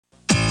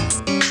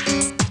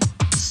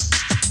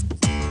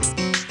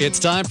It's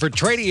time for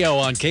Tradio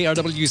on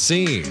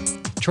KRWC.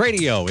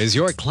 Tradio is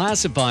your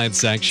classified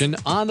section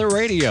on the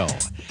radio.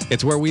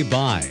 It's where we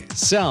buy,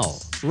 sell,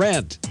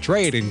 rent,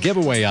 trade, and give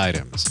away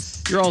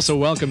items. You're also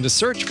welcome to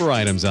search for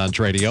items on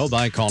Tradio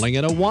by calling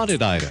it a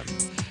wanted item.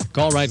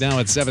 Call right now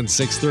at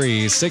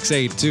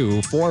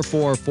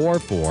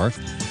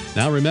 763-682-4444.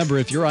 Now remember,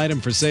 if your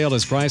item for sale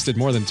is priced at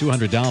more than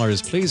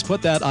 $200, please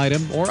put that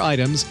item or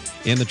items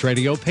in the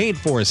Tradio Paid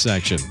For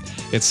section.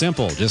 It's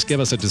simple. Just give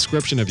us a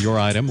description of your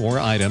item or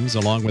items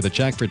along with a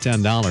check for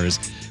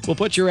 $10. We'll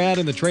put your ad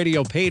in the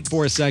Tradio Paid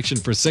For section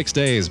for 6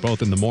 days,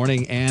 both in the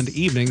morning and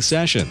evening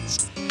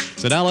sessions.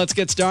 So now let's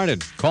get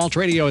started. Call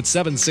Tradio at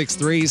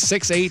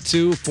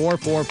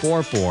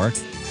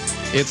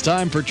 763-682-4444. It's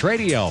time for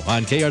Tradio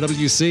on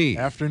KRWC.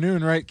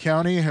 Afternoon, Wright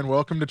County, and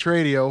welcome to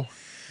Tradio.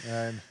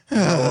 And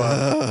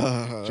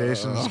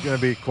Jason's going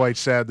to be quite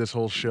sad this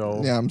whole show.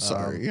 Yeah, I'm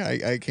sorry.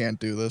 I can't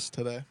do this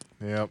today.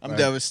 Yep. I'm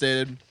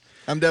devastated.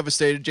 I'm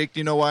devastated. Jake, do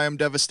you know why I'm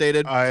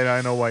devastated?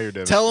 I know why you're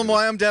devastated. Tell him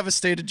why I'm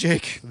devastated,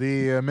 Jake.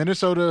 The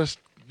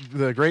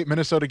Great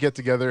Minnesota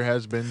Get-Together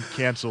has been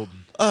canceled.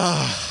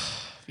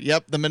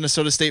 Yep, the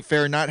Minnesota State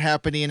Fair not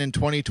happening in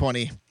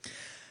 2020.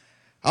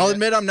 I'll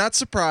admit I'm not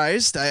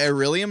surprised. I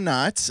really am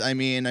not. I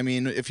mean,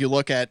 if you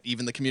look at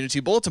even the community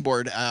bulletin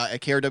board at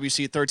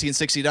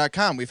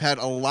KRWC1360.com, we've had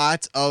a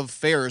lot of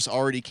fairs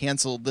already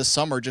canceled this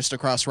summer just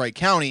across Wright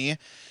County.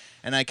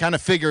 And I kind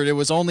of figured it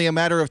was only a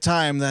matter of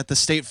time that the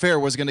State Fair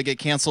was going to get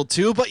canceled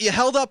too. But you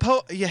held out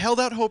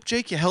hope,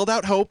 Jake. You held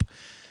out hope.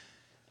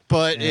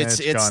 But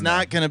it's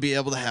not going to be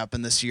able to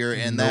happen this year,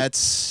 and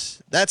that's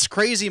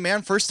crazy,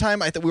 man. First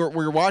time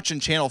we're watching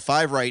Channel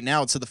 5 right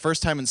now. It's the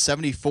first time in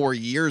 74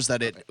 years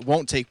that it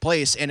won't take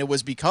place, and it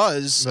was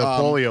because the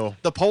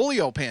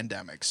polio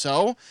pandemic.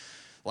 So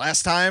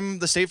last time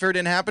the State Fair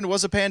didn't happen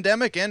was a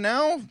pandemic, and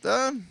now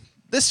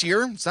this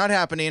year it's not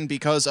happening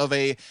because of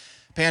a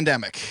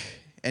pandemic.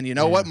 And you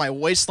know what? My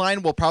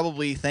waistline will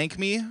probably thank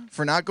me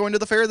for not going to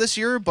the fair this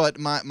year, but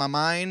my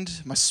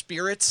mind, my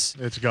spirits...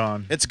 It's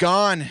gone. It's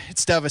gone.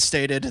 It's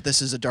devastated.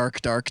 This is a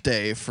dark, dark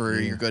day for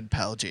your good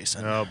pal,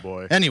 Jason. Oh,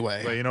 boy.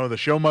 Anyway. But, the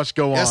show must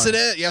go on. Yes, it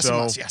is. Yes, it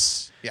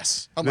must.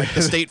 Yes. Unlike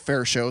the State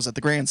Fair shows at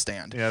the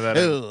grandstand. Yeah, that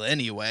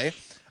Anyway.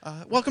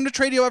 Welcome to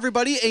Tradio,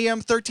 everybody. AM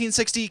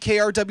 1360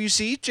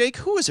 KRWC. Jake,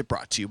 who is it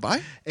brought to you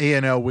by?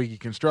 A&L Wiggy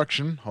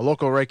Construction, a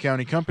local Wright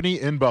County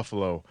company in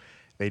Buffalo.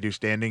 They do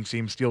standing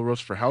seam steel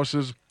roofs for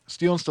houses,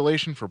 steel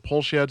installation for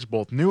pole sheds,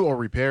 both new or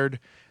repaired.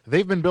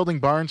 They've been building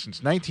barns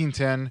since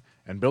 1910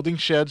 and building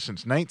sheds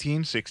since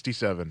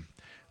 1967.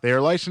 They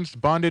are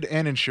licensed, bonded,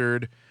 and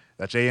insured.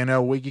 That's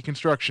A&L Wiggy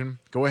Construction.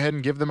 Go ahead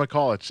and give them a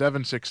call at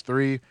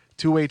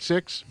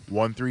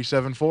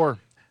 763-286-1374.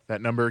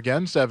 That number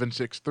again,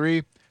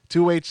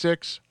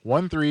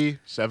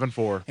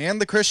 763-286-1374. And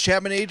the Chris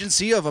Chapman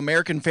Agency of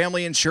American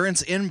Family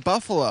Insurance in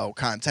Buffalo.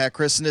 Contact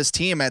Chris and his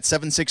team at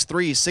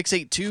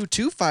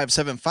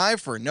 763-682-2575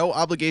 for no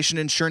obligation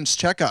insurance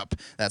checkup.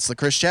 That's the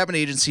Chris Chapman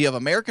Agency of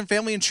American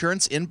Family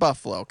Insurance in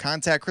Buffalo.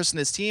 Contact Chris and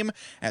his team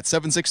at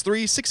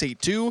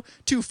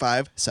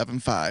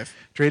 763-682-2575.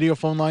 Tradio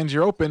phone lines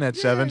are open at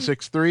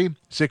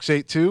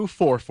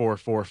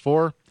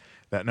 763-682-4444.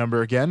 That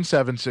number again,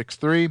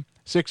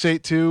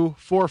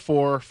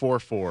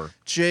 763-682-4444.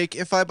 Jake,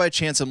 if I by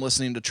chance am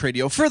listening to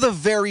Tradio for the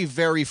very,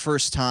 very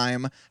first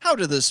time, how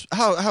does this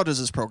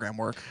program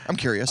work? I'm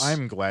curious.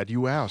 I'm glad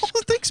you asked.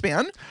 Oh, thanks,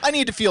 man. I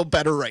need to feel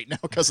better right now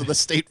because of the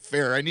State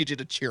Fair. I need you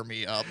to cheer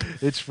me up.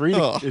 It's free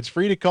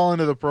to call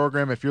into the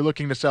program if you're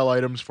looking to sell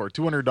items for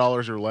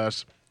 $200 or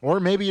less,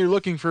 or maybe you're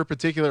looking for a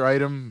particular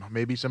item.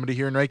 Maybe somebody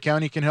here in Wright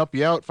County can help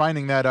you out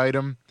finding that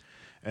item.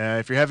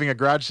 If you're having a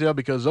garage sale,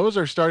 because those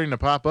are starting to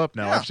pop up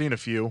now. Yeah. I've seen a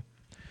few.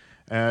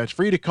 It's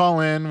free to call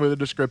in with a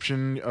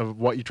description of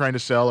what you're trying to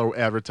sell or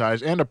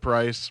advertise and a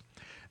price.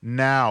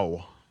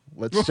 Now,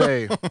 let's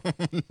say...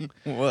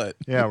 What?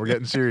 Yeah, we're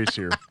getting serious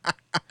here.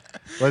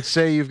 Let's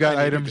say you've got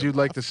items you'd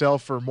like to sell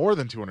for more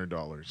than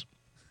 $200,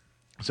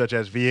 such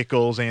as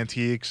vehicles,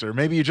 antiques, or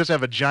maybe you just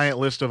have a giant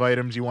list of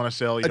items you want to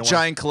sell. A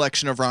giant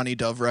collection of Ronnie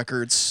Dove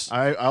records.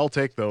 I'll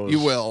take those.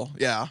 You will,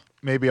 yeah.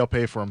 Maybe I'll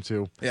pay for them,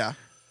 too. Yeah.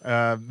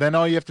 Then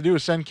all you have to do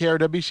is send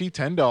KRWC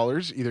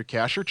 $10, either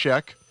cash or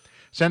check.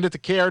 Send it to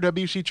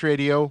KRWC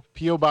Tradio,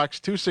 P.O. Box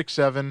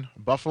 267,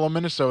 Buffalo,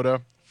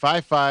 Minnesota,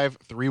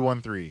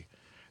 55313.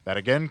 That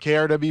again,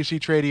 KRWC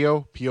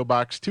Tradio, P.O.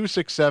 Box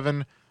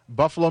 267,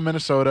 Buffalo,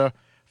 Minnesota,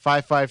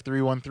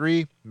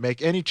 55313.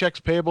 Make any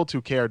checks payable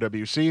to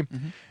KRWC.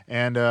 Mm-hmm.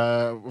 And,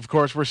 of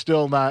course, we're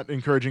still not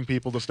encouraging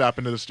people to stop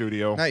into the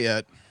studio. Not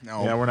yet.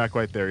 No. Yeah, we're not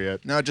quite there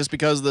yet. No, just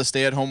because the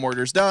stay-at-home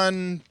order's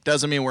done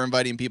doesn't mean we're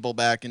inviting people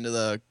back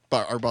into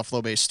our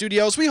Buffalo-based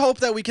studios. We hope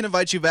that we can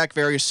invite you back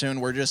very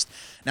soon. We're just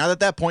not at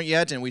that point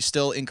yet, and we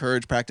still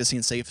encourage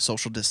practicing safe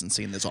social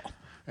distancing is all.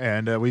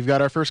 And we've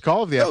got our first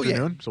call of the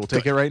afternoon, so we'll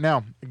take it right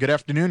now. Good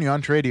afternoon. You're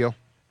on Tradio.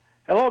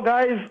 Hello,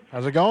 guys.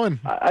 How's it going?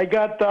 I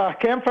got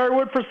campfire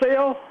wood for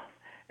sale,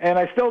 and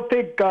I still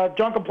take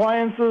junk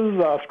appliances,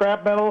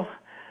 scrap metal,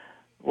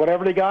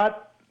 whatever they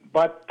got.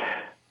 But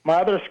my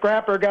other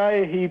scrapper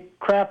guy, he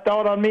crapped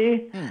out on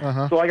me.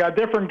 So I got a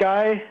different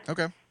guy.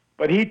 Okay.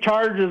 But he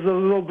charges a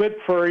little bit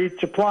for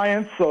each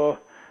appliance, so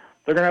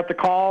they're gonna have to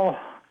call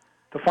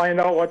to find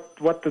out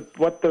what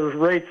the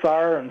rates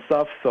are and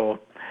stuff. So,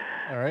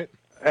 All right.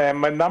 and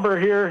my number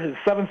here is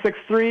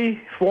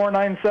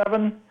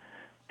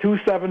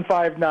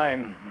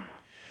 763-497-2759.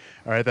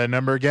 All right, that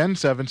number again,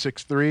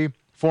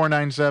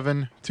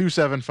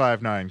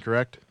 763-497-2759,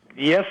 correct?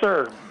 Yes,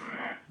 sir.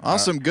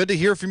 Awesome. Good to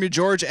hear from you,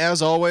 George.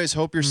 As always,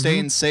 hope you're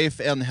staying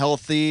safe and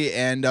healthy,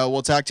 and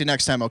we'll talk to you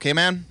next time, okay,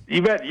 man?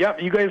 You bet.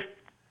 Yep. You guys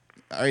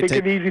All right.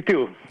 take it easy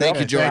too. Thank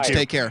you, Okay, George. thank you.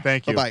 Take care.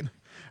 Thank you. Bye-bye.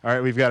 All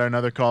right, we've got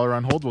another caller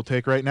on hold. We'll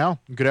take right now.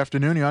 Good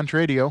afternoon. You're on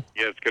Tradio.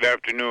 Yes, good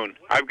afternoon.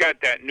 I've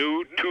got that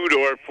new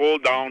two-door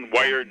fold-down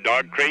wired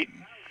dog crate.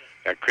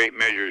 That crate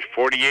measures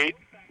 48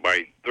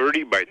 by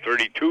 30 by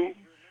 32.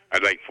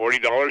 I'd like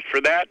 $40 for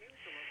that.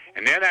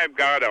 And then I've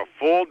got a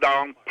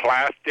fold-down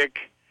plastic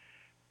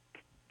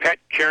pet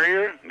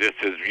carrier. This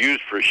is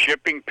used for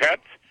shipping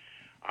pets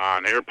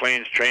on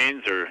airplanes,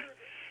 trains,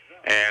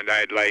 and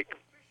I'd like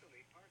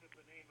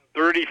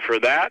 $30 for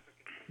that.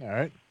 All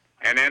right.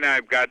 And then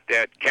I've got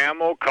that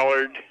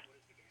camel-colored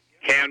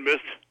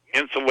canvas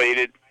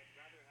insulated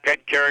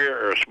pet carrier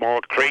or a small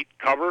crate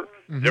cover.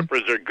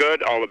 Zippers are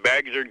good. All the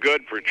bags are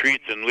good for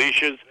treats and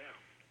leashes.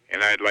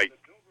 And I'd like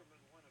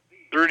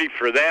 $30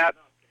 for that.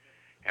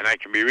 And I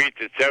can be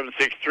reached at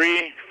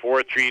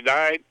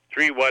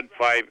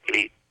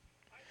 763-439-3158.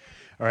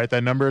 All right,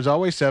 that number is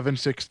always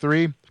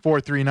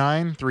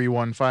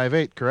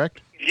 763-439-3158,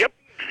 correct? Yep.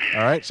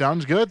 All right,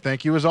 sounds good.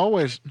 Thank you as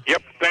always.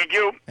 Yep. Thank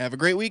you. Have a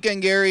great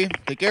weekend, Gary.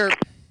 Take care.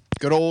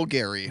 Good old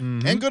Gary.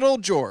 And good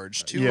old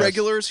George. Two Yes.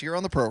 regulars here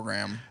on the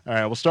program. All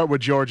right, we'll start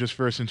with George's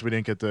first since we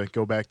didn't get to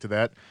go back to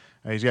that.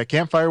 He's got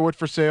campfire wood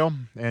for sale,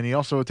 and he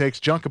also takes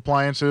junk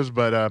appliances,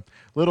 but a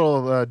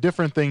little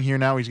different thing here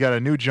now. He's got a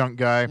new junk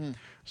guy,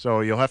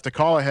 so you'll have to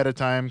call ahead of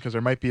time because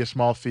there might be a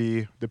small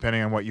fee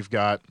depending on what you've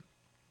got.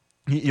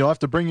 You'll have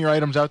to bring your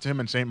items out to him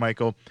in St.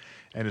 Michael,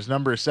 and his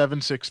number is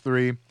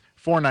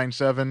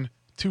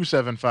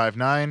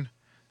 763-497-2759.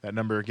 That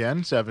number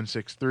again,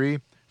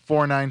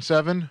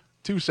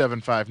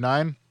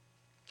 763-497-2759.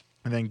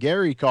 And then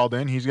Gary called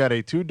in. He's got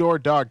a two-door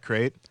dog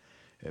crate.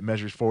 It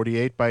measures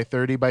 48 by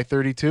 30 by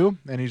 32,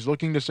 and he's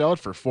looking to sell it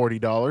for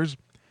 $40.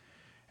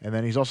 And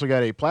then he's also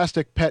got a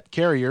plastic pet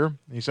carrier.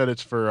 He said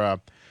it's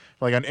for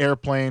like on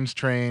airplanes,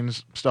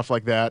 trains, stuff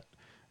like that.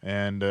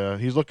 And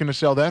he's looking to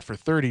sell that for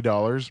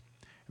 $30.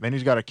 And then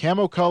he's got a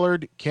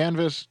camo-colored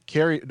canvas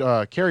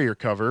carrier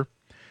cover,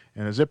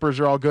 and the zippers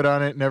are all good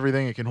on it and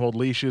everything. It can hold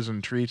leashes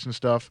and treats and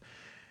stuff.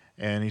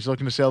 And he's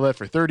looking to sell that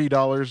for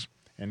 $30.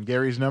 And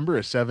Gary's number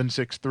is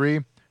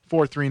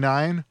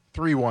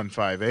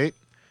 763-439-3158.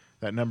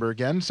 That number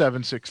again,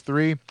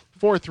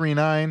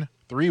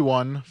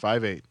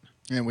 763-439-3158.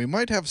 And we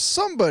might have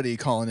somebody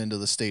calling into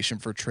the station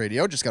for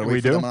Tradio. Just got to We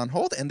wait for do? them on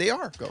hold, and they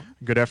are. Go.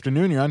 Good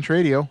afternoon. You're on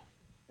Tradio.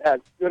 Yeah,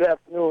 good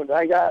afternoon.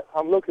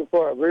 I'm looking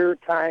for a rear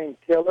tine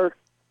tiller.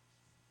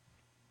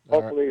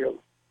 Hopefully it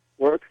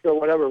works or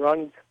whatever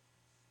runs.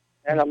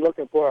 And I'm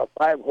looking for a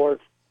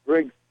 5-horse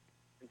Briggs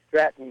and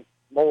Stratton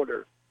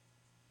motor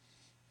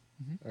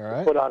All to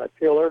right. put on a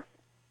tiller.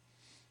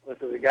 If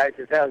the guy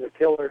just has a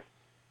tiller,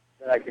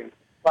 then I can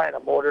find a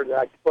motor that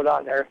I can put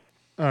on there.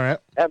 All right.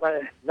 And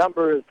my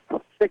number is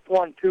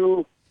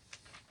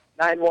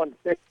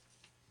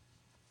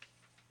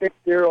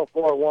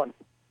 612-916-6041.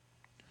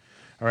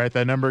 All right.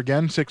 That number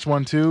again,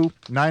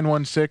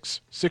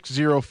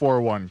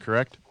 612-916-6041,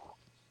 correct?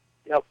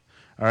 Yep.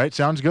 All right.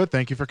 Sounds good.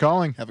 Thank you for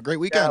calling. Have a great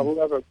Yeah,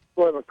 weekend.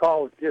 whoever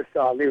calls, just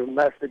leave a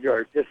message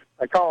or just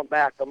I call them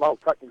back. I'm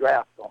out cutting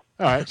grass. So. All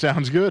right.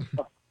 Sounds good.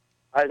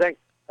 I think.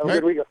 Have a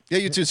good weekend. Yeah,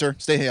 you too, sir.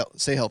 Stay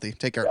healthy.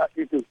 Take care. Yeah,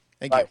 you too.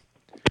 Thank Bye. you.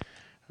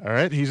 All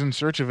right. He's in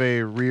search of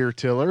a rear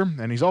tiller,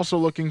 and he's also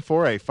looking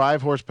for a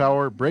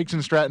 5-horsepower Briggs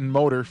 & Stratton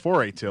motor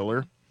for a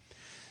tiller.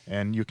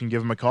 And you can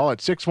give him a call at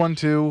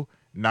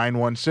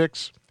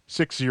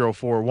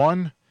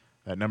 612-916-6041.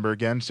 That number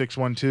again,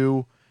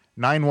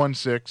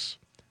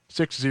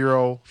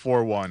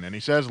 612-916-6041. And he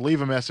says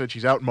leave a message.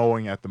 He's out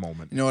mowing at the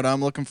moment. You know what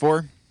I'm looking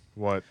for?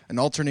 What? An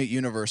alternate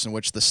universe in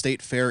which the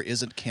state fair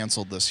isn't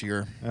canceled this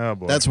year. Oh,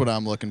 boy. That's what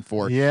I'm looking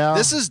for. Yeah.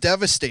 This is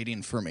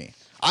devastating for me.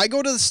 I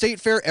go to the state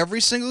fair every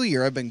single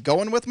year. I've been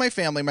going with my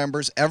family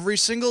members every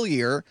single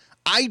year.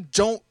 I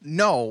don't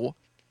know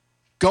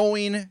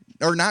going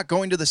or not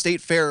going to the state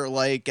fair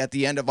like at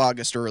the end of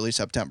August or early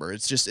September.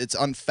 It's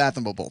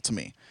unfathomable to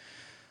me.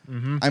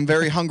 I'm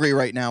very hungry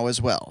right now as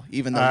well,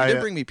 even though you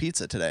did bring me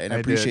pizza today, and I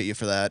appreciate did. you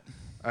for that.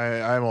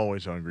 I'm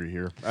always hungry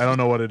here. I don't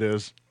know what it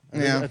is.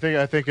 Yeah. I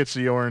think it's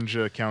the orange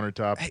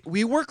countertop. Hey,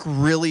 we work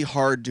really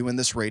hard doing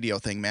this radio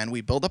thing, man.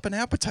 We build up an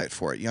appetite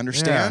for it. You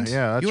understand?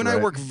 Yeah, that's you and I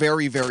right. work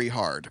very, very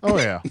hard. Oh,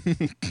 yeah.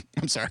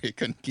 I'm sorry, I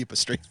couldn't keep a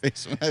straight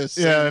face when I was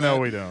Yeah, saying no,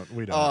 that. we don't.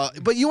 We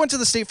don't. But you went to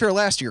the state fair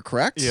last year,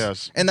 correct?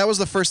 Yes. And that was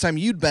the first time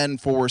you'd been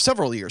for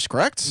several years,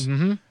 correct?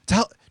 Mm-hmm.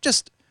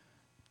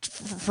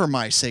 for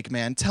my sake,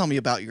 man, tell me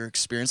about your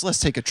experience. Let's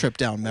take a trip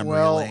down memory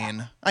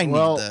lane. I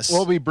need this.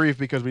 We'll be brief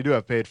because we do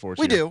have paid for.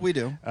 We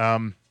do.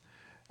 I'm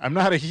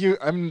not a huge.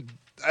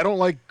 I don't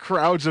like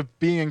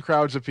being in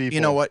crowds of people.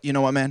 You know what,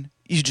 man?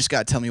 You just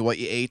gotta tell me what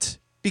you ate,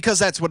 because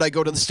that's what I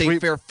go to the state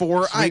fair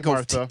for. I go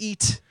Martha. to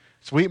eat.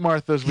 Sweet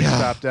Martha's we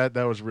stopped at.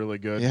 That was really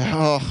good.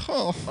 Yeah.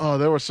 Oh,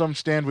 there was some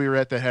stand we were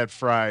at that had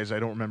fries. I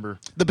don't remember.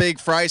 The big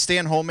fry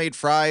stand, homemade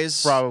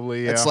fries.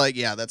 Probably, yeah. It's like,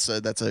 that's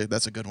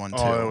a good one too.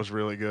 Oh, that was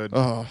really good.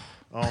 Oh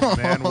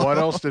man, what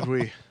else did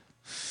we?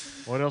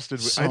 So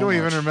I don't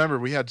even much. remember.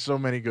 We had so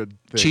many good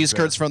things. Cheese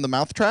there. curds from the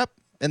Mouthtrap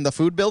in the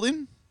food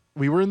building.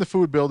 We were in the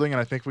food building,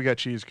 and I think we got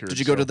cheese curds. Did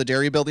you go to the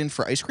dairy building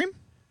for ice cream?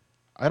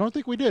 I don't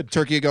think we did.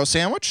 Turkey to go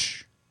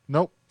sandwich.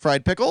 Nope.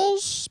 Fried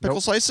pickles, pickle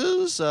Nope.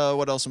 slices.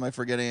 What else am I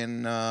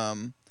forgetting?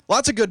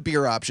 Lots of good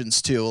beer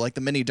options too, like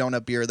the mini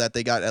donut beer that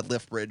they got at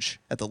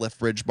the Lift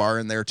Bridge bar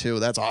in there too.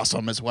 That's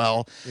awesome as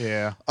well.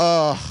 Yeah.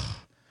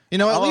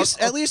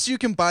 At least you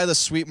can buy the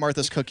Sweet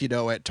Martha's cookie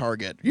dough at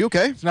Target. You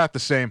okay? It's not the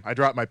same. I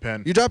dropped my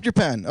pen. You dropped your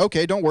pen.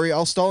 Okay, don't worry.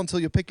 I'll stall until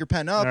you pick your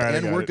pen up, All right, I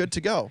and got we're it. good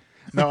to go.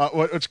 No,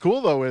 what's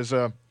cool though is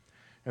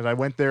as I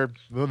went there,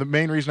 the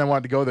main reason I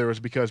wanted to go there was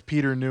because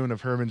Peter Noon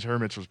of Herman's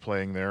Hermits was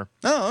playing there.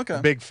 Oh, okay.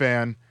 Big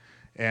fan,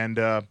 and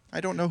I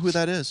don't know who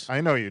that is.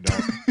 I know you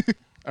don't.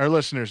 Our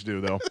listeners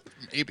do though.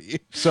 Maybe.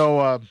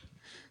 So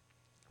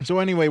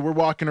anyway, we're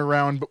walking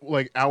around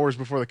like hours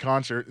before the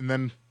concert, and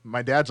then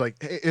my dad's like,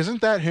 "Hey,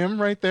 isn't that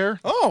him right there?"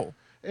 Oh.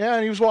 Yeah,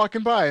 and he was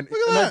walking by, and, Look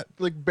at and I, that.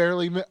 like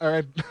barely, or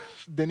I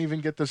didn't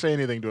even get to say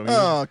anything to him.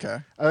 Oh, okay.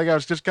 I think I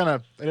was just I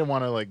didn't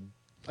want to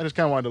I just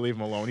kind of wanted to leave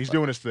him alone. He's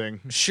doing his thing.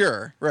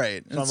 Sure.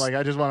 Right. So I'm like,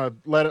 I just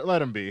want to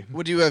let him be.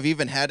 would you have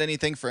even had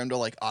anything for him to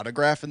like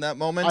autograph in that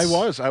moment? I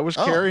was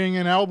Oh. carrying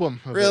an album.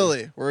 of it.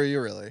 Really? Were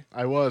you really?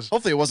 I was.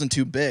 Hopefully it wasn't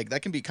too big.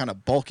 That can be kind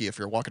of bulky if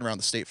you're walking around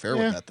the state fair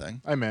Yeah. with that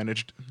thing. I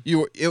managed.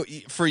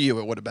 For you,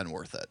 it would have been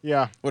worth it.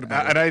 Yeah. Would have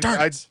been. And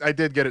Darn it. I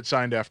did get it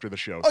signed after the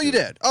show. Oh, you too.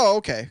 did? Oh,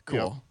 okay. Cool.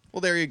 Yeah. Well,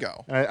 there you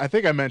go. I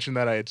think I mentioned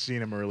that I had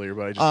seen him earlier,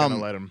 but I just kind of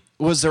let him.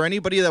 Was there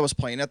anybody that was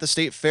playing at the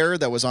state fair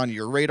that was on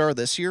your radar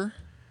this year?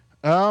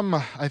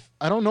 I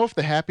don't know if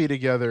the Happy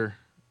Together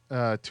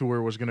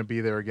tour was going to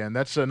be there again.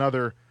 That's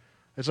another.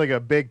 It's like a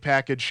big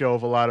package show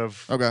of a lot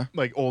of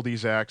like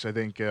oldies acts. I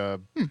think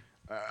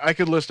I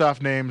could list off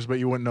names, but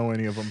you wouldn't know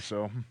any of them.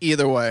 So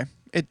Either way,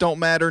 it don't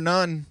matter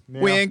none.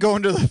 We Yeah. ain't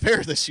going to the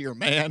fair this year,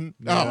 man.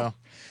 No. Oh,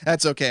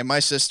 that's okay. My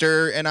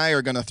sister and I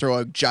are going to throw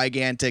a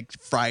gigantic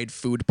fried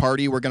food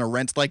party. We're going to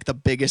rent like the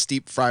biggest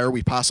deep fryer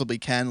we possibly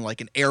can,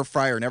 like an air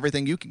fryer and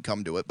everything. You can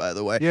come to it, by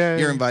the way. Yeah,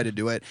 You're yeah. invited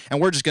to it.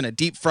 And we're just going to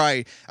deep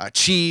fry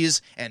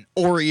cheese and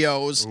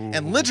Oreos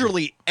and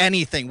literally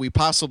anything we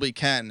possibly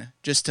can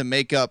just to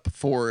make up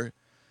for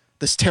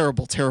this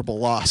terrible, terrible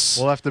loss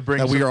we'll have to bring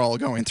that we some- are all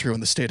going through in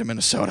the state of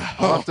Minnesota.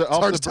 I'll have to- It's I'll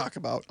hard have to to- talk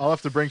about. I'll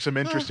have to bring some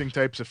interesting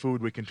types of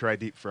food we can try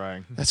deep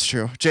frying. That's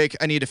true. Jake,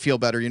 I need to feel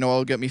better. You know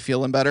what'll get me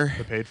feeling better?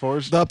 The paid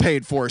fors. The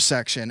paid for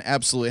section.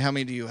 Absolutely. How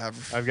many do you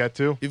have? I've got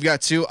two. You've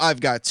got two.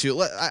 I've got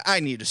two. I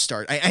need to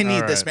start. I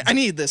need All this, right. man. I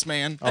need this,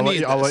 man. I'll let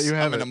you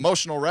have I'm an it.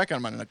 emotional wreck.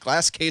 I'm in a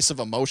glass case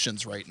of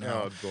emotions right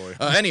now. Oh, boy.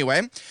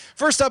 Anyway,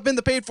 first up in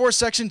the paid for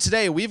section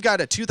today, we've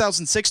got a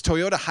 2006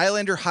 Toyota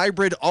Highlander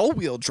Hybrid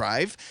all-wheel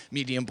drive,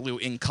 medium blue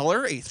in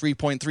color, a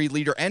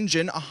 3.3-liter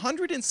engine,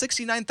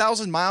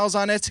 169,000 miles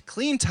on it,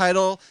 clean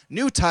title,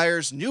 new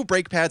tires, new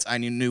brake pads. I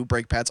need new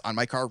brake pads on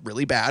my car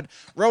really bad.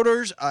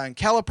 Rotors and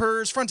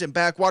calipers, front and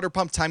back, water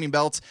pump, timing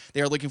belt.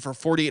 They are looking for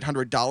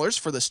 $4,800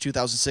 for this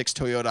 2006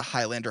 Toyota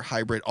Highlander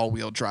Hybrid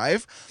all-wheel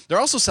drive. They're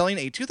also selling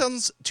a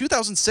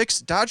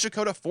 2006 Dodge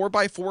Dakota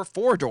 4x4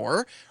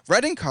 four-door,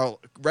 red in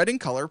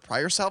color,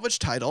 prior salvage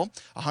title,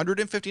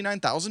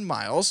 159,000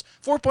 miles,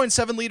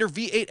 4.7-liter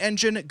V8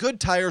 engine, good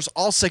tires,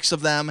 all six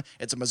of them.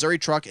 It's a Missouri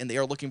truck, and they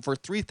are looking for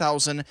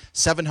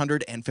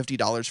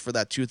 $3,750 for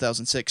that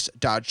 2006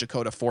 Dodge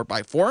Dakota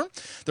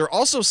 4x4. They're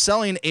also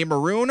selling a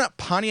maroon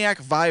Pontiac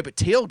Vibe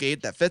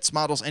tailgate that fits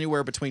models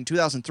anywhere between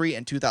 2003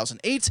 and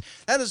 2008.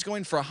 That is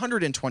going for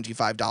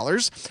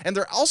 $125. And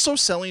they're also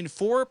selling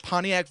 4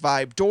 Pontiac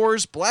Vibe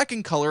doors, black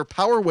in color,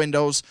 power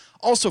windows,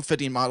 also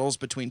fitting models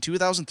between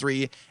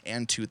 2003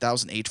 and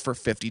 2008 for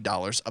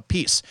 $50 a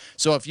piece.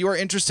 So if you are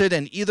interested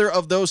in either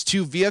of those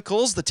two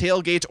vehicles, the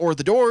tailgate or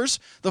the doors,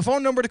 the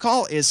phone number to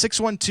call is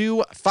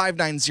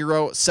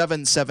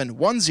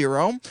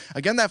 612-590-7710.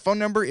 Again, that phone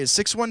number is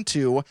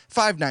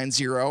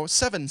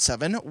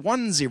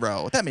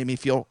 612-590-7710. That made me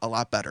feel a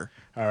lot better.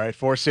 All right,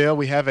 for sale,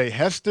 we have a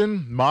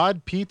Heston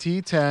Mod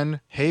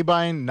PT10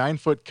 Haybine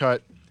 9-foot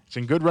cut. It's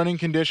in good running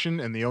condition,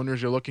 and the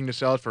owners are looking to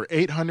sell it for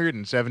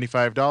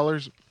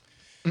 $875.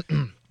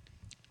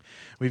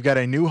 We've got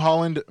a New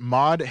Holland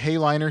Mod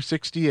Hayliner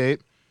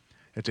 68.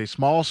 It's a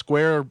small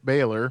square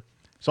baler.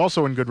 It's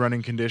also in good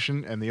running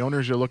condition, and the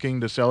owners are looking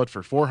to sell it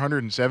for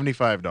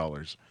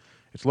 $475.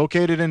 It's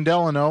located in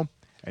Delano,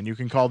 and you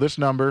can call this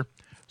number,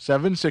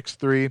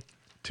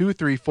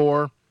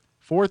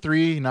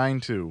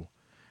 763-234-4392.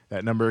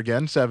 That number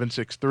again,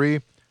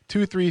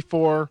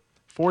 763-234-4392.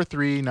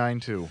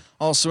 4392.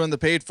 Also in the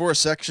paid for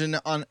section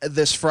on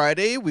this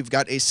Friday, we've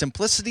got a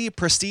Simplicity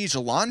Prestige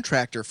lawn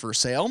tractor for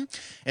sale.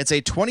 It's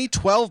a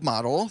 2012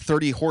 model,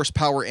 30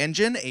 horsepower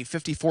engine, a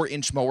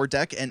 54-inch mower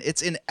deck, and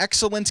it's in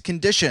excellent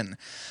condition.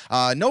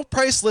 No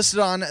price listed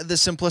on the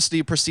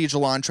Simplicity Prestige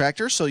lawn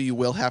tractor, so you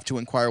will have to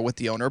inquire with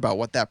the owner about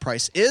what that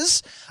price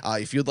is.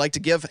 If you'd like to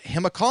give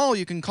him a call,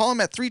 you can call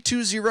him at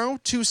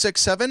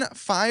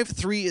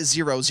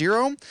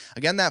 320-267-5300.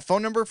 Again, that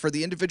phone number for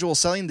the individual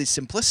selling the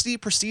Simplicity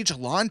Prestige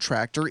lawn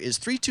tractor is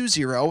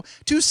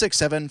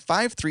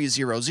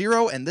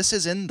 320-267-5300, and this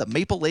is in the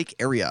Maple Lake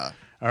area.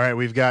 All right,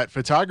 we've got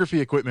photography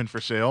equipment for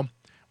sale.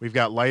 We've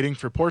got lighting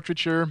for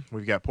portraiture.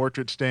 We've got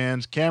portrait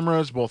stands,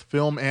 cameras, both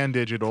film and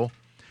digital,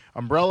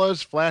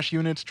 umbrellas, flash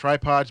units,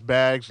 tripods,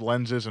 bags,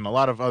 lenses, and a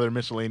lot of other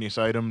miscellaneous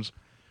items.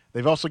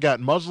 They've also got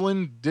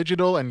muslin,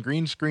 digital, and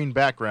green screen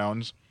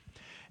backgrounds,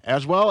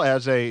 as well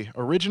as a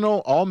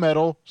original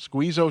all-metal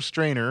Squeezo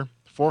strainer,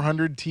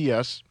 400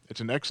 TS. It's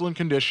in excellent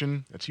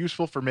condition. It's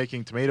useful for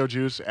making tomato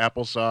juice,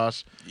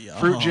 applesauce,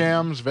 fruit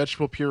jams,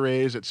 vegetable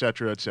purees,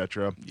 etc.,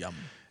 etc. Yum.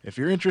 If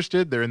you're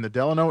interested, they're in the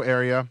Delano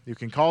area. You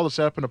can call to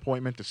set up an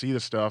appointment to see the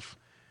stuff.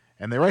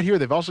 And they're right here.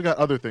 They've also got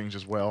other things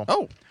as well.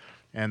 Oh.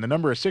 And the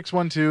number is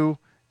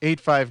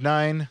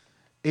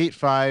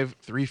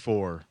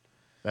 612-859-8534.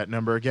 That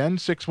number again,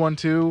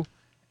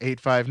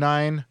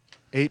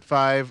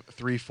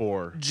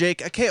 612-859-8534.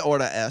 Jake, a qué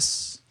hora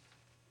es?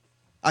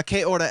 A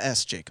qué hora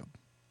es, Jacob?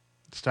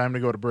 It's time to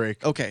go to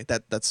break. Okay,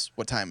 that's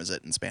what time is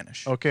it in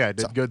Spanish? Okay, I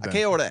did good then. A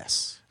qué hora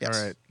es? Yes.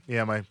 All right.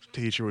 Yeah, my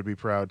teacher would be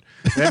proud.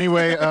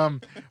 Anyway,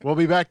 we'll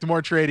be back to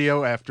more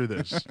Tradio after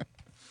this.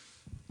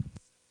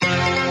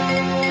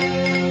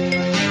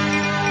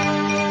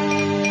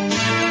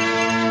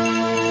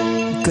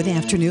 Good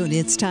afternoon.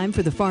 It's time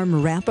for the Farm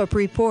Wrap-Up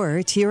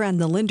Report here on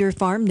the Linder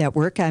Farm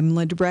Network. I'm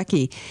Linda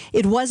Brecky.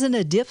 It wasn't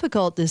a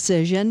difficult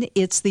decision.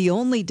 It's the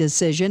only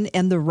decision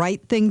and the right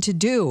thing to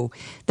do.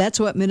 That's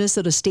what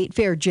Minnesota State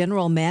Fair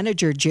General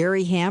Manager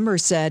Jerry Hammer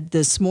said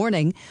this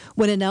morning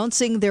when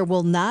announcing there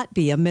will not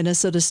be a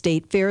Minnesota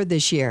State Fair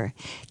this year.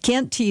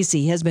 Kent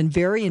Teesey has been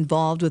very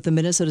involved with the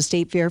Minnesota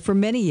State Fair for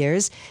many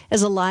years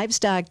as a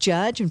livestock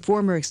judge and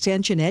former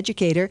extension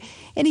educator,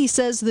 and he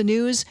says the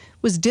news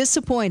was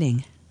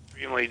disappointing.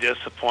 Extremely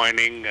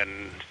disappointing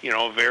and,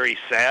 very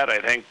sad. I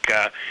think,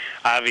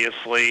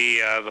 obviously,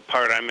 the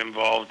part I'm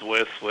involved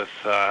with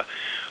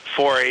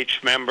 4-H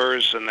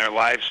members and their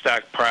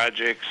livestock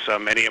projects,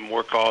 many of them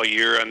work all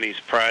year on these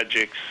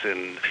projects,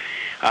 and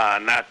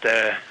not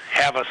to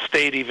have a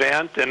state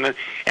event, and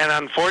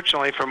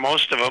unfortunately for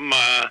most of them,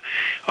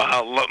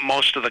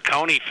 most of the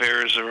county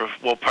fairs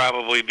will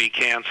probably be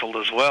canceled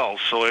as well.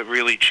 So it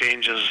really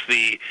changes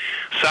the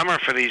summer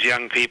for these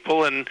young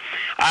people. And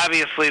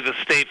obviously, the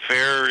state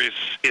fair is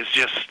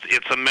just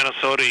it's a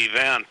Minnesota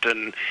event,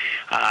 and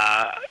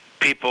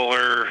people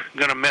are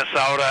going to miss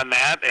out on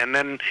that. And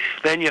then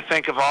you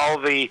think of all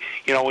the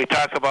we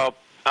talk about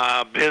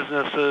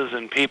businesses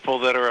and people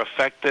that are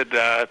affected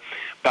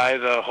by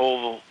the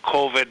whole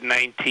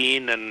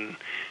COVID-19 and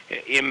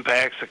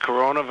impacts of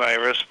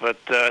coronavirus, but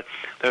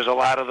there's a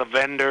lot of the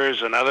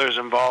vendors and others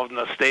involved in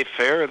the state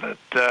fair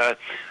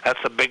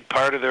that's a big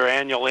part of their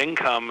annual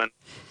income.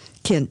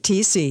 Kent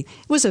Teesey. It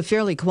was a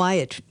fairly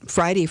quiet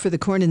Friday for the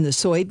corn and the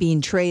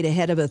soybean trade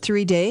ahead of a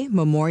 3-day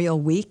Memorial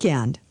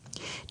weekend.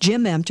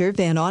 Jim Emter,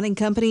 Van Auning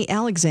Company,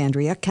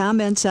 Alexandria,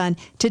 comments on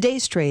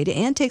today's trade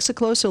and takes a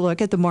closer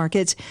look at the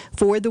markets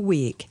for the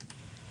week.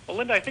 Well,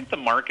 Linda, I think the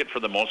market,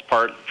 for the most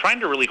part, trying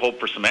to really hope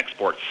for some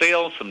export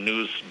sales, some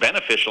news,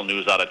 beneficial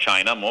news out of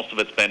China. Most of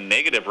it's been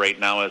negative right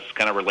now as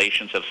kind of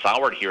relations have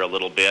soured here a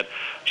little bit.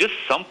 Just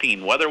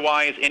something,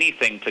 weather-wise,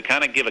 anything to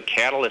kind of give a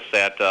catalyst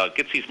that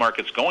gets these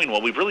markets going.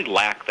 Well, we've really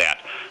lacked that.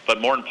 But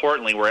more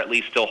importantly, we're at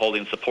least still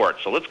holding support.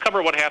 So let's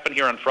cover what happened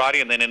here on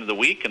Friday and then into the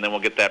week, and then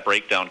we'll get that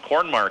breakdown.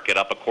 Corn market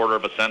up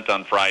 1/4 cent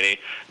on Friday.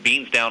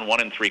 Beans down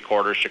 1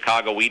 3/4.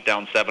 Chicago wheat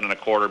down 7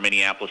 1/4.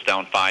 Minneapolis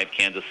down 5.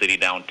 Kansas City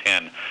down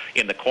 10.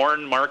 In the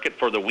corn market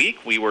for the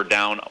week, we were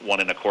down 1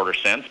 1/4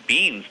 cents.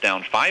 Beans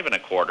down 5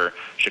 1/4.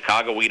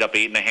 Chicago wheat up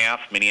 8 1/2.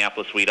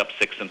 Minneapolis wheat up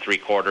 6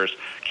 3/4.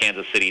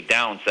 Kansas City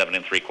down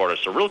 7 3/4.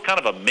 So real kind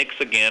of a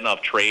mix again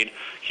of trade.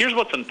 Here's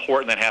what's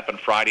important that happened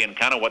Friday and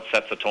kind of what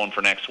sets the tone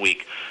for next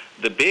week.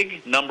 The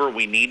big number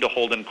we need to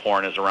hold in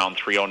corn is around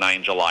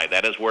 309 July.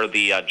 That is where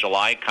the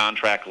July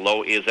contract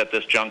low is at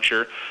this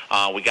juncture.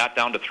 We got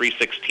down to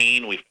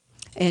 316.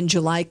 And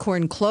July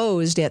corn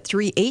closed at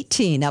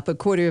 318, up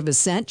 1/4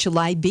 cent.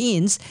 July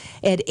beans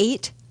at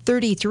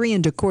 833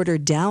 1/4,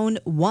 down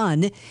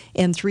 1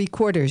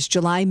 3/4.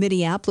 July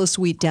Minneapolis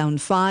wheat down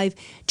 5.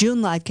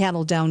 June live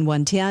cattle down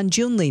 110.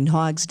 June lean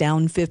hogs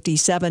down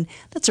 57.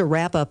 That's a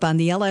wrap up on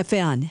the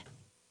LFN.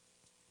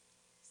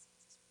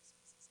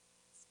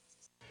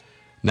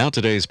 Now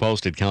today's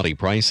posted county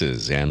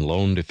prices and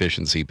loan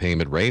deficiency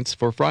payment rates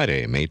for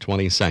Friday, May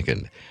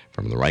 22nd,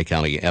 from the Wright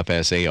County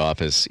FSA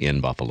office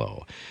in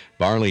Buffalo.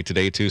 Barley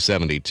today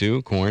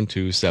 $2.72, corn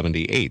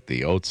 $2.78,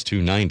 the oats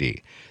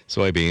 $2.90,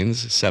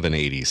 Soybeans,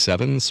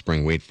 $7.87.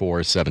 Spring wheat,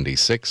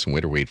 $4.76.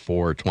 Winter wheat,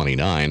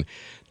 $4.29.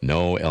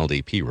 No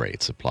LDP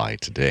rates apply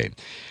today.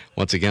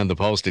 Once again, the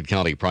posted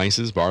county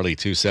prices: barley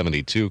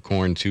 $2.72,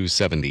 corn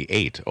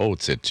 $2.78,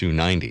 oats at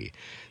 $2.90.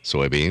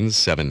 Soybeans,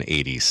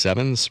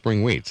 $7.87.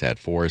 Spring wheat at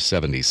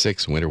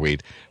 $4.76. Winter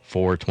wheat,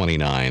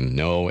 $4.29.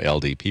 No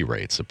LDP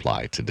rates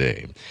apply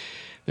today.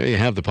 There you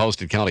have the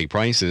posted county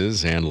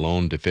prices and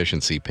loan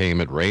deficiency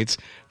payment rates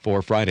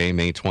for Friday,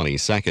 May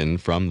 22nd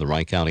from the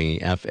Wright County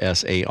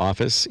FSA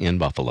office in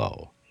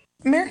Buffalo.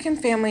 American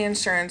Family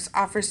Insurance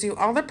offers you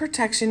all the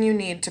protection you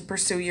need to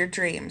pursue your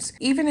dreams,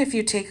 even if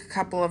you take a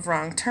couple of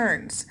wrong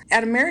turns.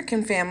 At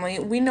American Family,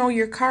 we know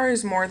your car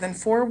is more than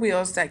four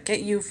wheels that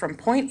get you from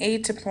point A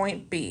to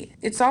point B.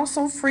 It's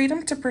also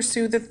freedom to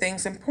pursue the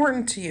things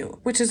important to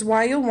you, which is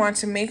why you'll want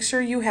to make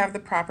sure you have the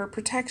proper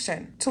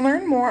protection. To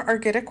learn more or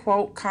get a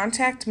quote,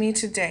 contact me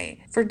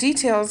today. For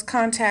details,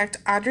 contact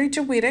Audrey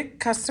Jawitek,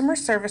 Customer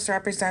Service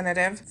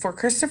Representative for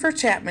Christopher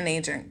Chapman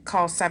Agent.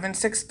 Call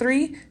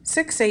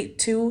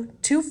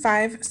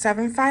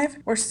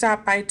 763-682-2575 or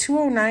stop by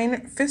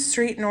 209 5th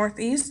Street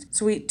Northeast,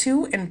 Suite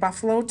 2 in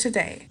Buffalo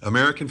today.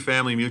 American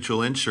Family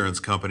Mutual Insurance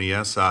Company,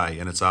 SI,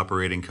 and its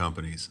operating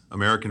companies.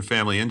 American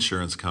Family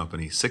Insurance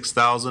Company,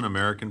 6000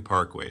 American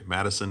Parkway,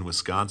 Madison,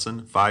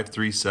 Wisconsin,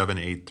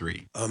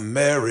 53783.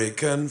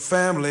 American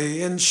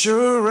Family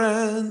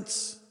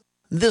Insurance.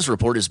 This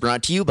report is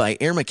brought to you by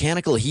Air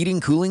Mechanical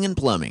Heating, Cooling, and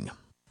Plumbing.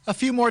 A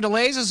few more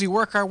delays as we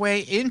work our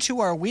way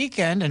into our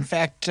weekend. In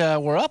fact,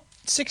 we're up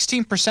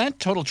 16%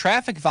 total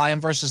traffic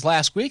volume versus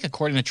last week,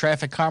 according to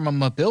Traffic Karma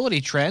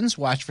Mobility Trends.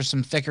 Watch for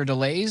some thicker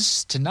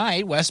delays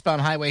tonight.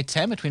 Westbound Highway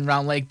 10 between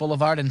Round Lake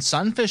Boulevard and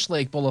Sunfish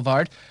Lake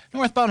Boulevard.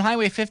 Northbound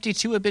Highway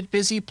 52 a bit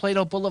busy,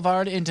 Plato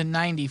Boulevard into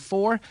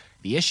 94.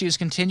 The issues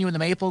continue in the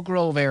Maple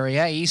Grove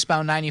area.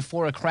 Eastbound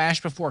 94, a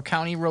crash before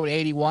County Road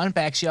 81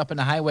 backs you up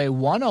into Highway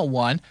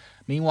 101.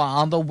 Meanwhile,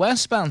 on the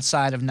westbound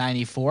side of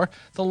 94,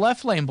 the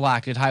left lane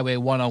blocked at Highway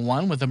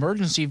 101 with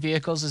emergency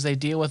vehicles as they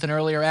deal with an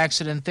earlier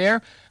accident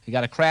there. We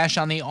got a crash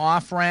on the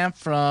off-ramp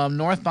from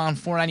northbound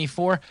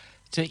 494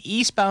 to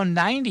eastbound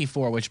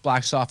 94, which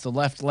blocks off the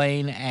left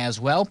lane as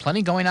well.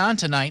 Plenty going on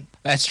tonight.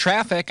 That's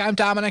traffic. I'm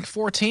Dominic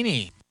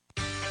Fortini.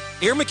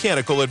 Air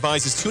Mechanical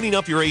advises tuning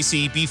up your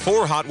AC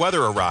before hot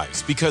weather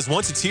arrives, because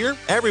once it's here,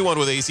 everyone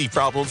with AC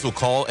problems will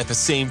call at the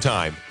same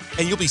time,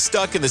 and you'll be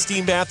stuck in the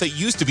steam bath that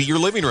used to be your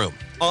living room.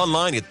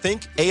 Online at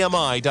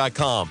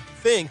thinkami.com.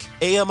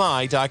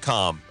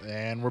 Thinkami.com.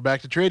 And we're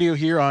back to Tradio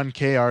here on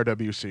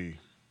KRWC.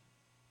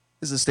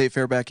 Is the state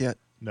fair back yet?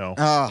 No.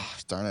 Oh,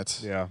 darn it.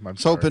 Yeah, I'm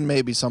was hoping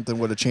maybe something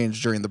would have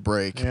changed during the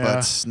break,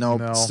 but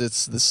nope. No.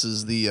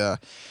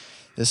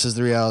 This is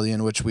the reality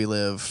in which we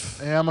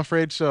live. Yeah, I'm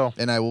afraid so.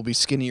 And I will be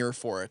skinnier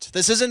for it.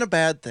 This isn't a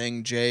bad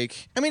thing,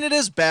 Jake. I mean, it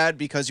is bad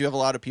because you have a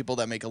lot of people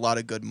that make a lot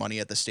of good money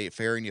at the state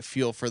fair, and you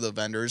feel for the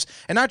vendors.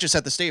 And not just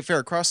at the state fair,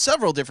 across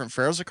several different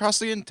fairs across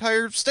the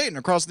entire state and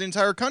across the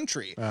entire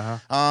country.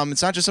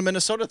 It's not just a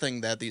Minnesota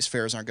thing that these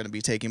fairs aren't going to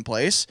be taking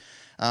place.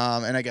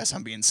 And I guess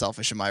I'm being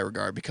selfish in my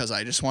regard because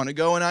I just want to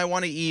go and I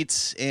want to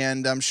eat.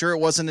 And I'm sure it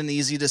wasn't an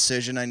easy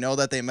decision. I know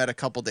that they met a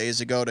couple days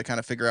ago to kind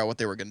of figure out what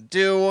they were going to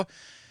do.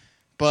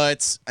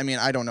 But, I mean,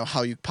 I don't know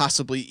how you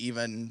possibly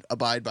even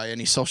abide by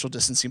any social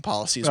distancing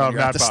policies when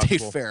you're at the state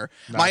fair.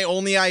 My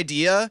only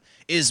idea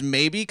is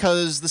maybe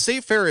because the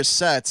state fair is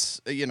set,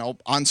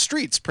 on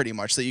streets pretty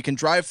much that you can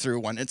drive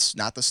through when it's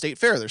not the state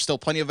fair. There's still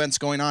plenty of events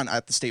going on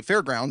at the state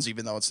fairgrounds,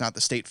 even though it's not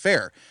the state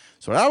fair.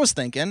 So what I was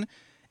thinking,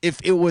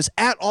 if it was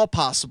at all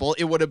possible,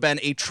 it would have been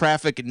a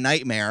traffic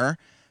nightmare.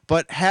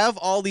 But have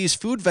all these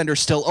food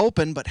vendors still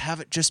open, but have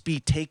it just be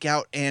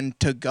takeout and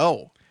to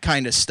go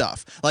kind of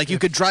stuff. Like you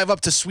could drive up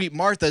to Sweet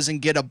Martha's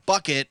and get a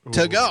bucket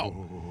to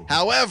go.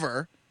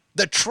 However,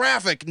 the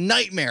traffic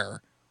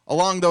nightmare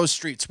along those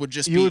streets would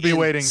just be You'd be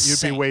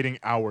insane. waiting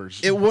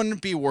hours. It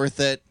wouldn't be worth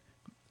it.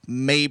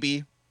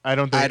 Maybe. I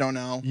don't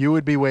know. You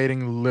would be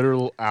waiting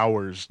literal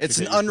hours. It's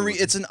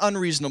an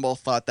unreasonable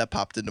thought that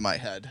popped into my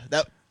head.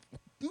 That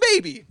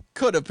maybe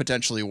could have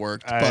potentially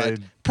worked, but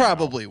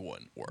probably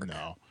wouldn't work.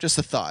 No. Just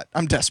a thought.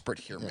 I'm desperate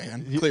here,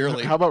 man.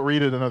 Clearly. How about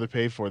read it another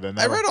paid for then?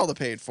 I read all the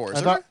paid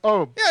fors. Yeah,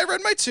 I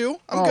read my two.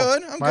 I'm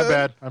good. I'm my good.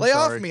 bad. Lay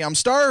sorry. off me. I'm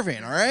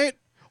starving, all right?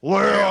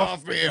 Lay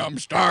off me. I'm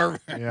starving.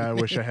 Yeah, I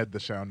wish I had the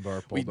sound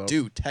bar pulled up. We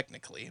do,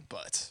 technically,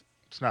 but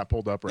it's not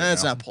pulled up right now.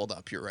 It's not pulled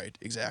up. You're right.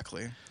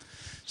 Exactly.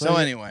 So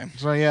anyway.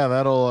 So, yeah,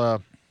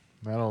 that'll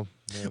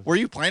Were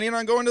you planning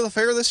on going to the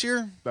fair this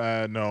year?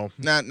 No.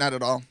 Not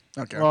at all.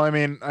 Okay. Well, I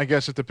mean, I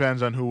guess it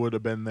depends on who would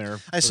have been there.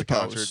 I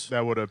suppose. The concert.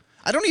 That would have.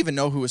 I don't even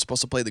know who was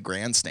supposed to play the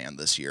grandstand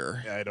this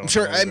year. Yeah, I don't I'm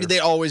sure. know I mean, they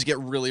always get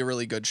really,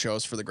 really good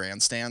shows for the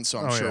grandstand, so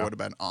I'm sure it would have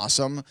been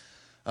awesome.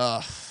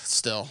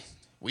 Still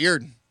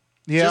weird.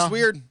 Yeah. Just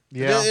weird.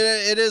 Yeah.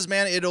 It is,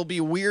 man. It'll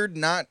be weird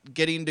not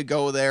getting to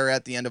go there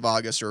at the end of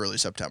August or early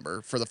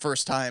September for the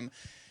first time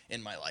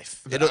in my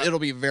life. It'll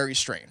be very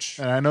strange.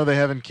 And I know they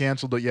haven't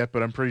canceled it yet,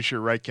 but I'm pretty sure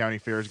Wright County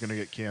Fair is going to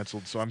get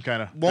canceled. So I'm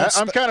kind of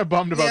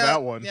bummed about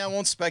that one. Yeah, I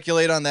won't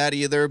speculate on that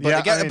either.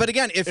 But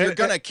again, if you're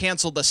going to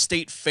cancel the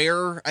state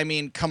fair, I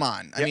mean, come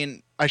on. I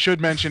mean, I should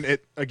mention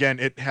it again.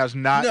 It has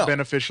not No. been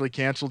officially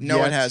canceled No,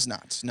 yet. it has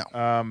not. No.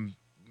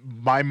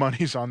 My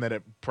money's on that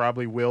it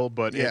probably will,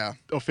 but Yeah.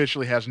 it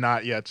officially has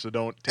not yet. So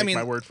don't take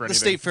my word for the anything.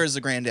 state fair is the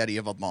granddaddy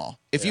of them all.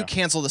 If you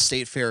cancel the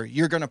state fair,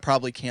 you're going to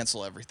probably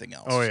cancel everything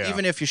else. Oh, yeah.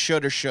 Even if you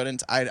should or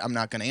shouldn't, I'm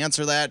not going to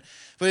answer that.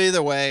 But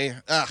either way,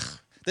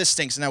 this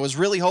stinks. And I was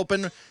really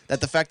hoping that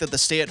the fact that the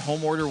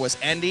stay-at-home order was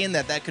ending,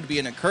 that could be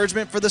an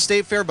encouragement for the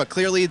state fair. But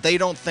clearly, they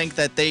don't think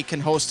that they can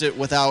host it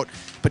without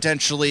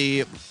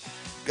potentially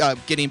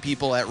getting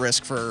people at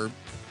risk for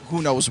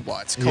who knows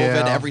what, COVID,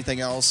 Yeah. everything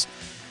else.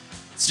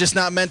 It's just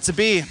not meant to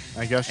be.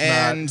 I guess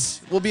and not.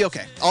 we'll be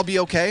okay. I'll be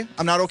okay.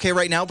 I'm not okay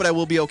right now, but I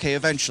will be okay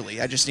eventually.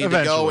 I just need to go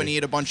Eventually. and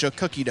eat a bunch of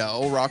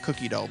raw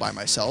cookie dough by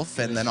myself,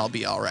 and then I'll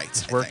be all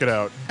right. I Work think. it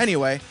out.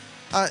 Anyway,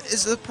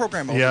 is the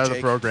program over, Yeah, Jake?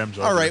 the program's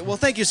over. All right. Well,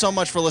 thank you so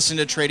much for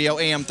listening to Tradio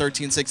AM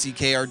 1360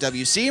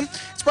 KRWC.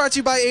 It's brought to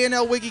you by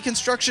A&L Wiggy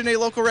Construction, a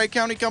local Wright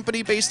County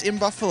company based in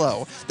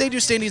Buffalo. They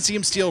do standing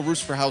seam steel roofs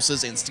for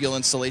houses and steel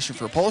installation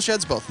for pole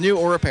sheds, both new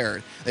or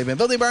repaired. They've been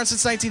building barns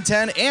since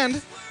 1910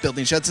 and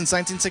building sheds since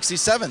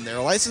 1967. They're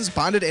licensed,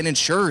 bonded, and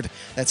insured.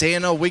 That's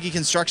A&L Wiggy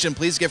Construction.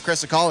 Please give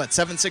Chris a call at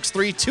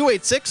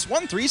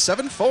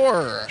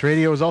 763-286-1374.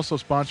 Tradio is also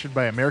sponsored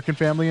by American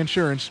Family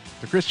Insurance,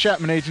 the Chris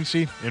Chapman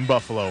Agency in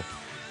Buffalo.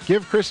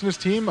 Give Chris and his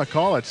team a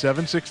call at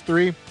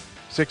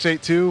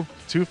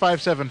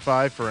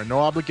 763-682-2575 for a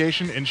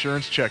no-obligation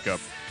insurance checkup.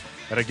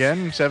 And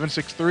again,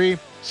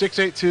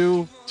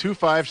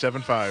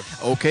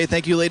 763-682-2575. Okay,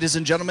 thank you, ladies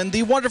and gentlemen,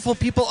 the wonderful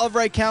people of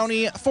Wright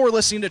County, for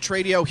listening to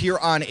Tradio here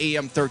on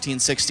AM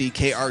 1360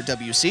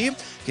 KRWC. You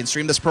can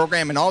stream this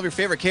program and all of your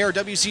favorite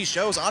KRWC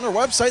shows on our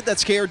website.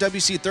 That's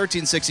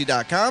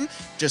krwc1360.com.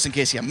 Just in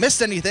case you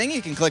missed anything,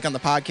 you can click on the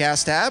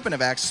podcast tab and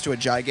have access to a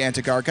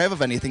gigantic archive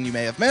of anything you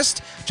may have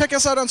missed. Check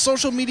us out on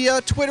social media,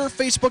 Twitter,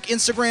 Facebook,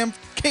 Instagram,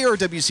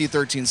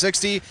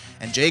 KRWC1360.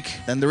 And Jake,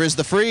 then there is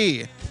the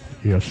free...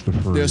 Yes, the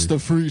free. There's the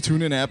free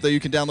TuneIn app that you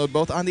can download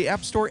both on the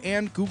App Store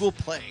and Google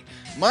Play.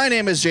 My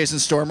name is Jason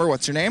Stormer.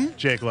 What's your name?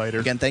 Jake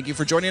Leiter. Again, thank you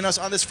for joining us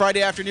on this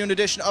Friday afternoon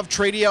edition of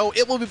Tradio.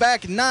 It will be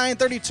back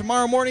 9:30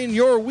 tomorrow morning.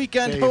 Your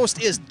weekend host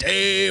is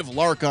Dave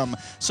Larkham.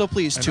 So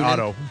please tune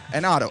Otto. in.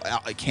 And Otto.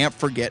 I can't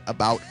forget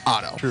about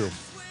Otto. True.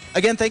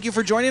 Again, thank you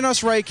for joining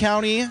us, Wright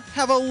County.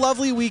 Have a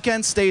lovely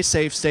weekend. Stay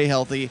safe. Stay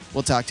healthy.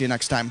 We'll talk to you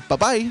next time.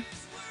 Bye-bye.